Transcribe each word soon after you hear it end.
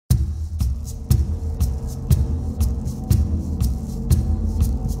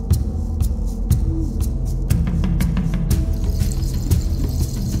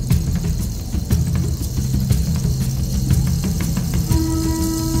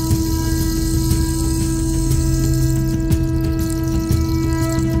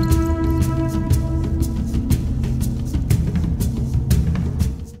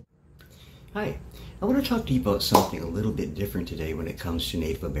talk to you about something a little bit different today when it comes to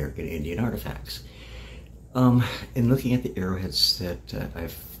Native American Indian artifacts. In looking at the arrowheads that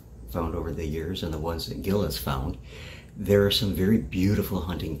I've found over the years and the ones that Gil has found, there are some very beautiful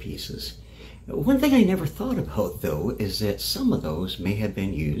hunting pieces. One thing I never thought about, though, is that some of those may have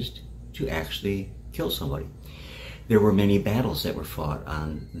been used to actually kill somebody. There were many battles that were fought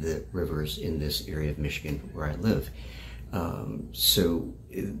on the rivers in this area of Michigan where I live. So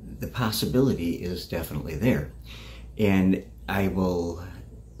the possibility is definitely there. And I will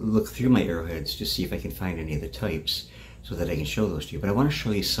look through my arrowheads to see if I can find any of the types so that I can show those to you. But I want to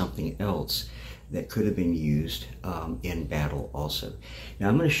show you something else that could have been used in battle also. Now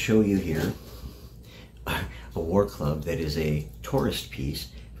I'm going to show you here a war club that is a tourist piece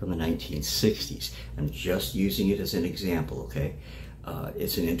from the 1960s. I'm just using it as an example, okay?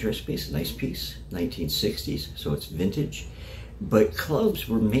 It's an interest piece, a nice piece, 1960s, so it's vintage. But clubs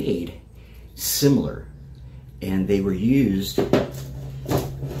were made similar, and they were used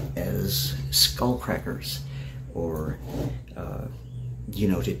as skull crackers, or you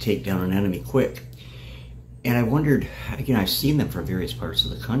know, to take down an enemy quick. And I wondered, again, I've seen them from various parts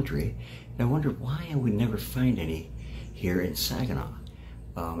of the country, and I wondered why I would never find any here in Saginaw,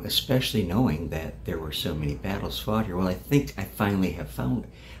 especially knowing that there were so many battles fought here. Well, I think I finally have found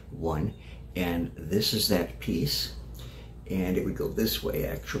one, and this is that piece, and it would go this way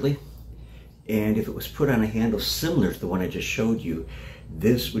actually. And if it was put on a handle similar to the one I just showed you,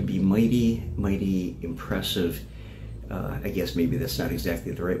 this would be mighty impressive. I guess maybe that's not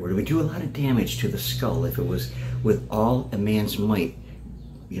exactly the right word. It would do a lot of damage to the skull if it was with all a man's might,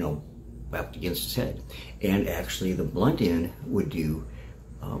 you know, up against his head. And actually the blunt end would do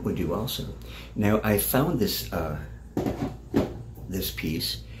also. Now I found this this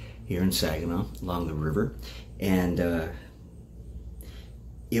piece here in Saginaw along the river, and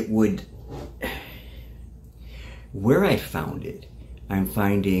it would, where I found it, I'm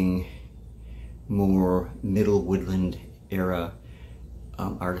finding more middle woodland era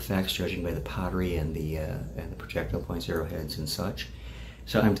artifacts, judging by the pottery and the projectile points, arrowheads and such.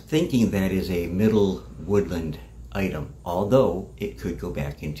 So I'm thinking that is a middle woodland item, although it could go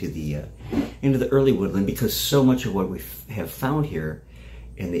back into the early woodland, because so much of what we have found here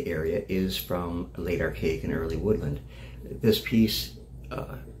in the area is from late archaic and early woodland. This piece,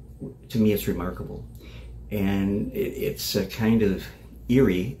 to me, it's remarkable, and it's kind of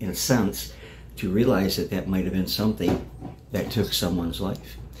eerie in a sense to realize that that might have been something that took someone's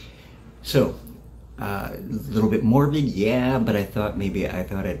life. So a little bit morbid, yeah, but I thought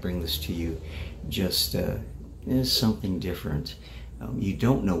I'd bring this to you just as something different. You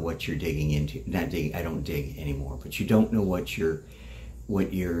don't know what you're digging into. Not digging, I don't dig anymore, but you don't know what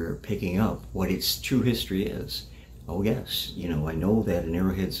you're picking up, what its true history is. Oh yes, you know, I know that an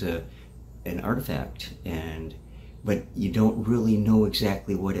arrowhead's an artifact, but you don't really know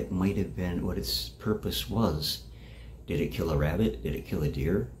exactly what it might have been, what its purpose was. Did it kill a rabbit? Did it kill a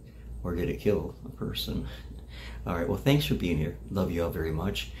deer? Or did it kill a person? All right, well, thanks for being here. Love you all very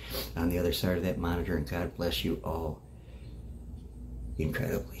much on the other side of that monitor, and God bless you all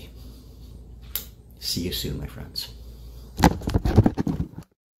incredibly. See you soon, my friends.